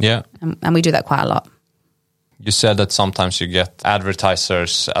 Yeah. And we do that quite a lot. You said that sometimes you get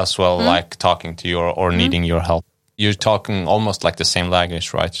advertisers as well, like talking to you or needing your help. You're talking almost like the same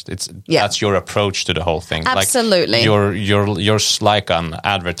language, right? That's your approach to the whole thing. Absolutely. Like you're like an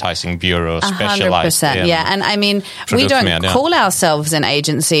advertising bureau specialized 100%, in and I mean, we don't call ourselves an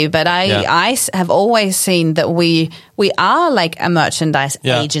agency, but I have always seen that we are like a merchandise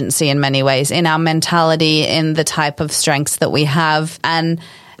agency in many ways, in our mentality, in the type of strengths that we have, and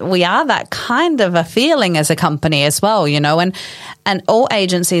we are that kind of a feeling as a company as well, you know, and all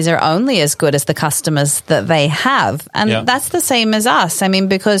agencies are only as good as the customers that they have. And that's the same as us. I mean,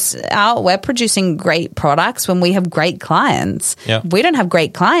 because we're producing great products when we have great clients. Yeah. We don't have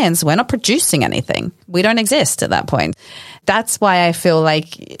great clients. We're not producing anything. We don't exist at that point. That's why I feel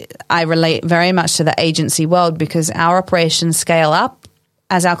like I relate very much to the agency world, because our operations scale up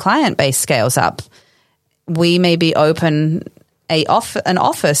as our client base scales up. We may be open an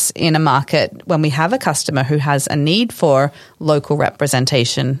office in a market when we have a customer who has a need for local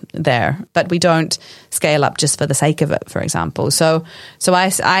representation there, but we don't scale up just for the sake of it, for example. So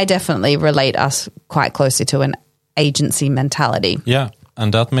I definitely relate us quite closely to an agency mentality. Yeah.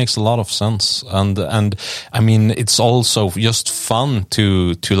 And that makes a lot of sense. And I mean, it's also just fun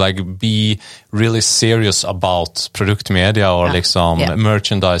to like be really serious about produktmedia or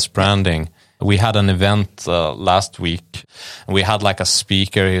merchandise branding. We had an event last week. We had like a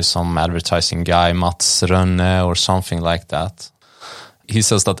speaker, he's some advertising guy, Mats Rönne or something like that. He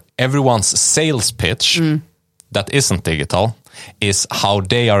says that everyone's sales pitch that isn't digital is how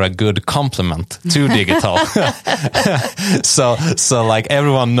they are a good complement to digital. So like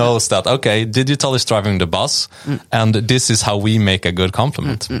everyone knows that, okay, digital is driving the bus and this is how we make a good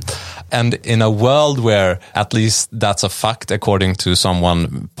complement. And in a world where at least that's a fact, according to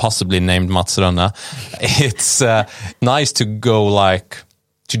someone possibly named Mats Rönne, it's nice to go like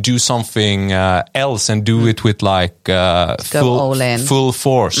to do something else and do it with like full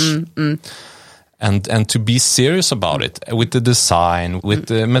force. And to be serious about it with the design, with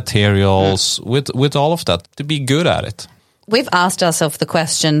the materials, with all of that, to be good at it. We've asked ourselves the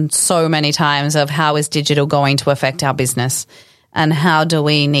question so many times of how is digital going to affect our business, and how do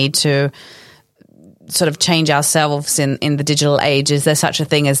we need to sort of change ourselves in the digital age? Is there such a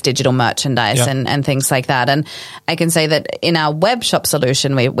thing as digital merchandise and things like that? And I can say that in our web shop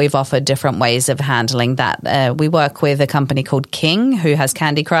solution, we've offered different ways of handling that. We work with a company called King, who has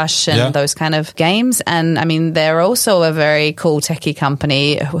Candy Crush and those kind of games. And I mean, they're also a very cool techie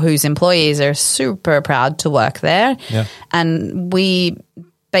company whose employees are super proud to work there. Yeah. And we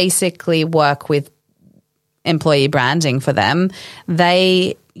basically work with employee branding for them.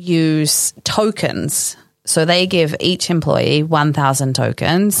 They use tokens. So they give each employee 1,000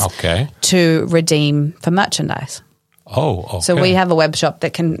 tokens to redeem for merchandise. Oh, okay. So we have a web shop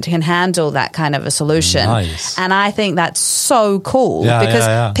that can handle that kind of a solution. Nice. And I think that's so cool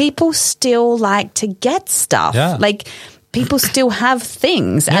because people still like to get stuff. Yeah. Like people still have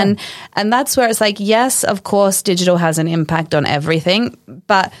things. Yeah. And that's where it's like, yes, of course, digital has an impact on everything,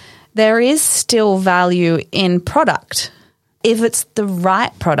 but there is still value in product. If it's the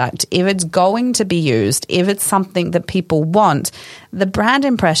right product, if it's going to be used, if it's something that people want, the brand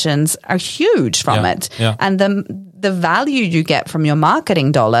impressions are huge from it. Yeah. And the value you get from your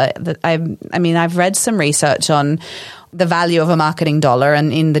marketing dollar. I mean, I've read some research on the value of a marketing dollar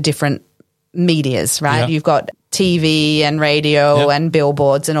and in the different medias, right? Yeah. You've got TV and radio and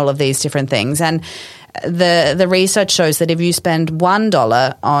billboards and all of these different things. And the research shows that if you spend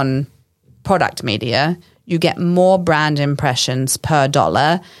 $1 on product media, you get more brand impressions per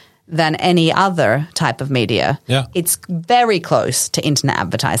dollar than any other type of media. Yeah. It's very close to internet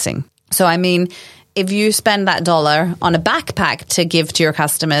advertising. So, I mean, if you spend that $1 on a backpack to give to your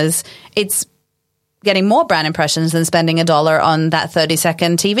customers, it's getting more brand impressions than spending $1 on that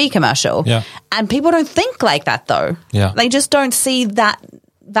 30-second TV commercial. Yeah. And people don't think like that, though. Yeah. They just don't see that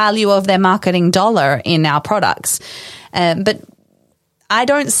value of their marketing dollar in our products. But I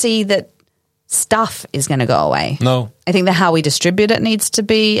don't see that stuff is going to go away. No. I think that how we distribute it needs to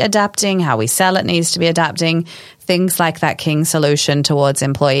be adapting, how we sell it needs to be adapting. Things like that King solution towards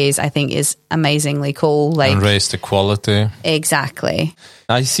employees, I think, is amazingly cool. Like, And raise the quality. Exactly.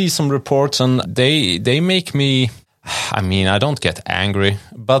 I see some reports and they make me, I mean, I don't get angry,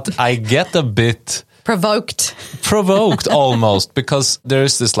 but I get a bit provoked almost, because there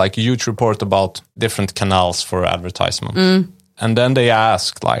is this like huge report about different canals for advertisement. And then they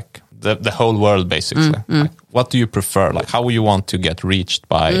ask like the whole world basically, like, what do you prefer? Like, how you want to get reached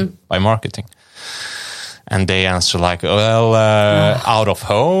by marketing? And they answer like, well, out of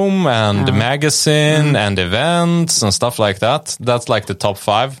home and the magazine and events and stuff like that. That's like the top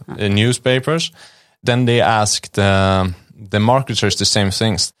 5 newspapers. Then they ask the marketers the same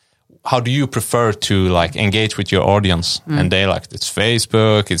things. How do you prefer to like engage with your audience? And they like, it's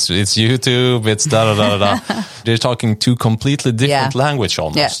Facebook, it's YouTube, it's da da da da. They're talking 2 completely different language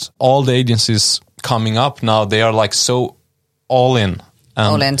almost. Yeah. All the agencies coming up now, they are like so all in.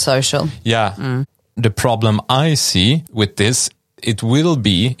 All in social. Yeah. The problem I see with this, it will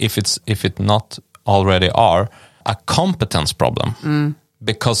be, if it not already are, a competence problem.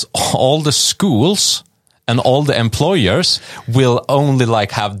 Because all the schools and all the employers will only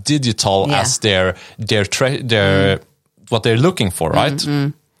like have digital as their what they're looking for, right?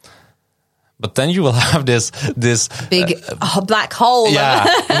 But then you will have this big black hole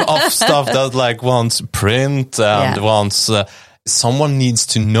of stuff that like wants print and wants someone needs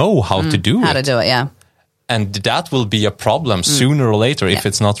to know how to do how to do it. And that will be a problem sooner or later if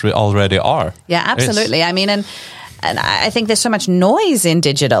it's not already are. Yeah, absolutely. I mean, and I think there's so much noise in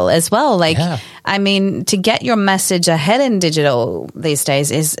digital as well. Like, I mean, to get your message ahead in digital these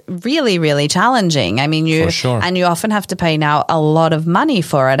days is really, really challenging. I mean, For sure. And you often have to pay now a lot of money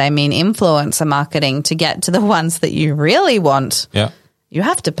for it. I mean, influencer marketing, to get to the ones that you really want, you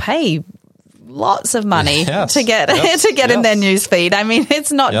have to pay lots of money to get in their newsfeed. I mean,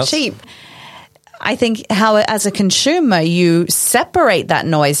 it's not cheap. I think how, as a consumer, you separate that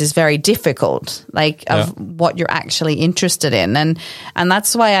noise is very difficult, like of what you're actually interested in. And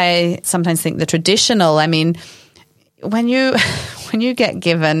that's why I sometimes think the traditional, I mean, when you get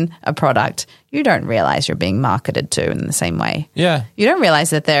given a product, you don't realize you're being marketed to in the same way. Yeah. You don't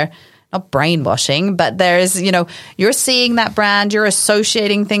realize that they're not brainwashing, but there's, you're seeing that brand, you're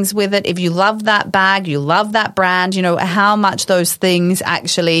associating things with it. If you love that bag, you love that brand, how much those things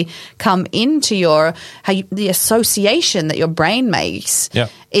actually come into the association that your brain makes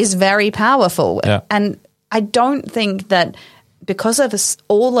is very powerful. Yeah. And I don't think that because of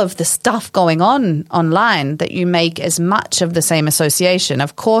all of the stuff going on online that you make as much of the same association.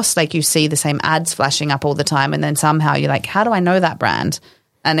 Of course, like you see the same ads flashing up all the time, and then somehow you're like, how do I know that brand?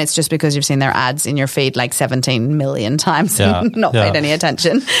 And it's just because you've seen their ads in your feed like 17 million times and not paid any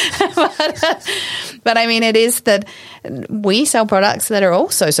attention. But I mean, it is that we sell products that are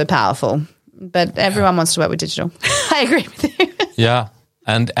also so powerful, but everyone wants to work with digital. I agree with you. Yeah.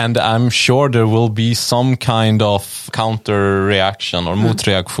 And I'm sure there will be some kind of counter reaction or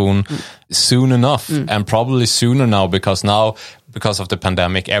motreaktion soon enough, and probably sooner now, because of the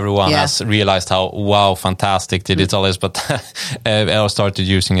pandemic, everyone has realized how fantastic digital is. But I started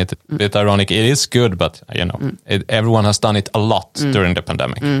using it. A bit ironic. It is good, but everyone has done it a lot during the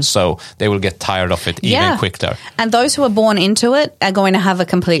pandemic, so they will get tired of it even quicker. And those who are born into it are going to have a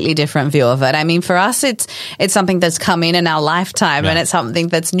completely different view of it. I mean, for us, it's something that's come in our lifetime, and it's something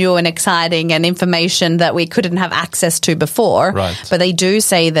that's new and exciting and information that we couldn't have access to before. Right. But they do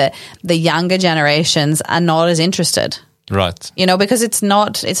say that the younger generations are not as interested. Right. Because it's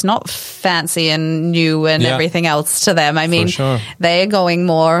not fancy and new and everything else to them. I mean, they're going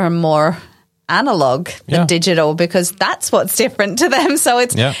more and more analog than digital, because that's what's different to them. So I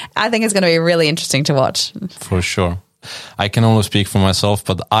think it's going to be really interesting to watch. For sure. I can only speak for myself,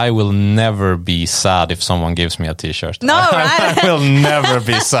 but I will never be sad if someone gives me a t-shirt. No, right? I will never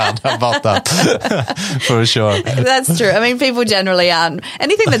be sad about that. For sure. That's true. I mean, people generally aren't.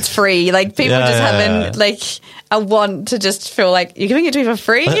 Anything that's free, like people having like a want to just feel like you're giving it to me for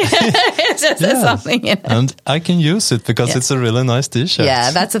free. It's just something, you know. And I can use it because it's a really nice t-shirt.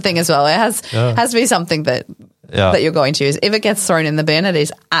 Yeah, that's the thing as well. It has to be something that you're going to use. If it gets thrown in the bin, it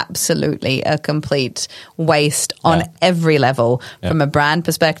is absolutely a complete waste on every level, from a brand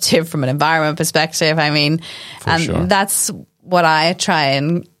perspective, from an environment perspective. I mean, that's what I try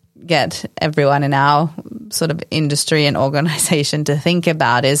and get everyone in our sort of industry and organization to think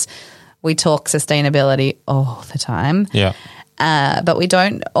about is we talk sustainability all the time. Yeah. But we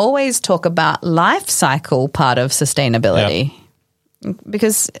don't always talk about life cycle part of sustainability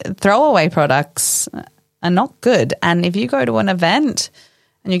because throwaway products are not good. And if you go to an event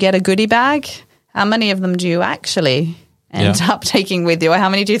and you get a goodie bag, how many of them do you actually end up taking with you? Or how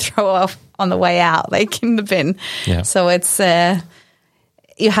many do you throw off on the way out, like in the bin? Yeah. So it's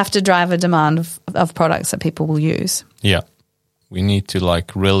you have to drive a demand of products that people will use. Yeah. We need to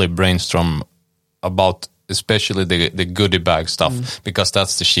like really brainstorm about especially the goodie bag stuff because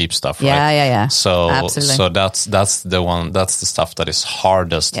that's the cheap stuff, right? Yeah. So absolutely. So that's the stuff that is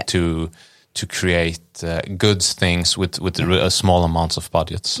hardest to create good things with a small amounts of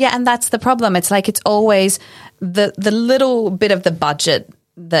budgets. Yeah, and that's the problem. It's like it's always the little bit of the budget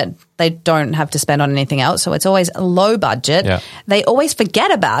that they don't have to spend on anything else. So it's always a low budget. Yeah. They always forget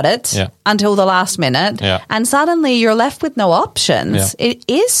about it until the last minute. Yeah. And suddenly you're left with no options. Yeah. It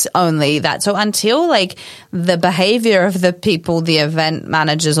is only that. So until like the behavior of the people, the event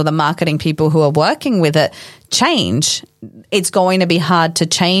managers or the marketing people who are working with it change, it's going to be hard to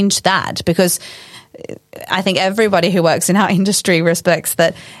change that because I think everybody who works in our industry respects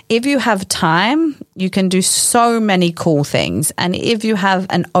that if you have time, you can do so many cool things. And if you have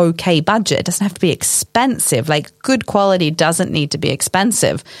an okay budget, it doesn't have to be expensive. Like good quality doesn't need to be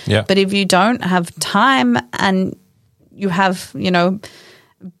expensive. Yeah. But if you don't have time and you have, you know,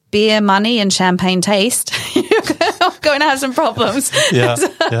 beer money and champagne taste, you're going to have some problems. Yeah.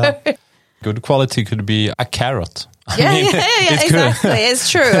 Good quality could be a carrot. Yeah, exactly. It's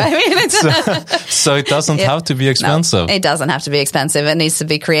true. I mean, it's so it doesn't have to be expensive. No, it doesn't have to be expensive. It needs to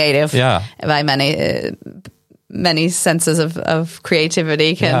be creative. Yeah, by many senses of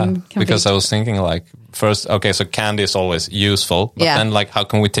creativity can because I was thinking like first, okay, so candy is always useful, but then like how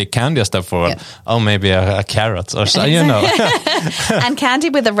can we take candy a step forward? Oh, maybe a carrot or so, you know. And candy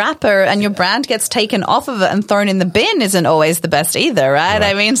with a wrapper and your brand gets taken off of it and thrown in the bin isn't always the best either, right?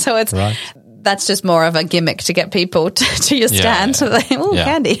 I mean, so it's that's just more of a gimmick to get people to your stand. So like, oh,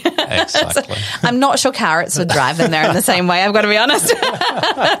 candy. Exactly. So I'm not sure carrots would drive in there in the same way, I've got to be honest.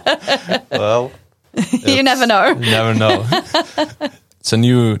 Well, you never know. You never know. It's a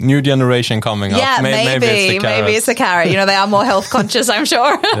new generation coming up. Yeah, maybe it's the carrot. You know, they are more health conscious, I'm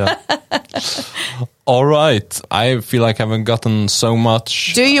sure. All right. I feel like I haven't gotten so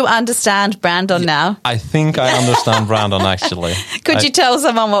much. Do you understand Brandon now? I think I understand Brandon, actually. Could you tell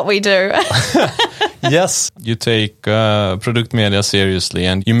someone what we do? Yes. You take product media seriously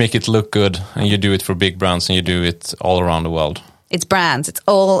and you make it look good and you do it for big brands and you do it all around the world. It's brands. It's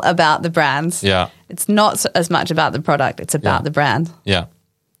all about the brands. Yeah. It's not as much about the product. It's about the brand. Yeah.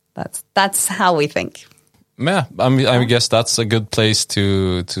 That's how we think. Yeah, I guess that's a good place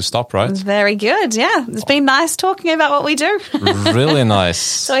to stop, right? Very good, yeah. It's been nice talking about what we do. Really nice.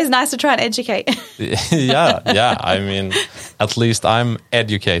 It's always nice to try and educate. Yeah. I mean, at least I'm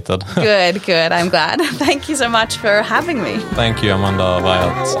educated. Good. I'm glad. Thank you so much for having me. Thank you, Amanda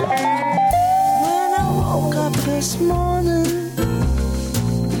Wyatt. When I woke up this morning,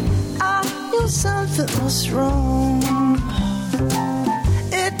 I knew something was wrong.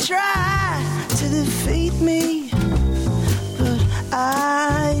 It tried to defeat me, but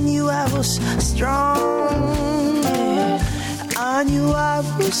I knew I was strong. I knew I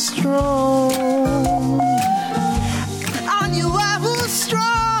was strong.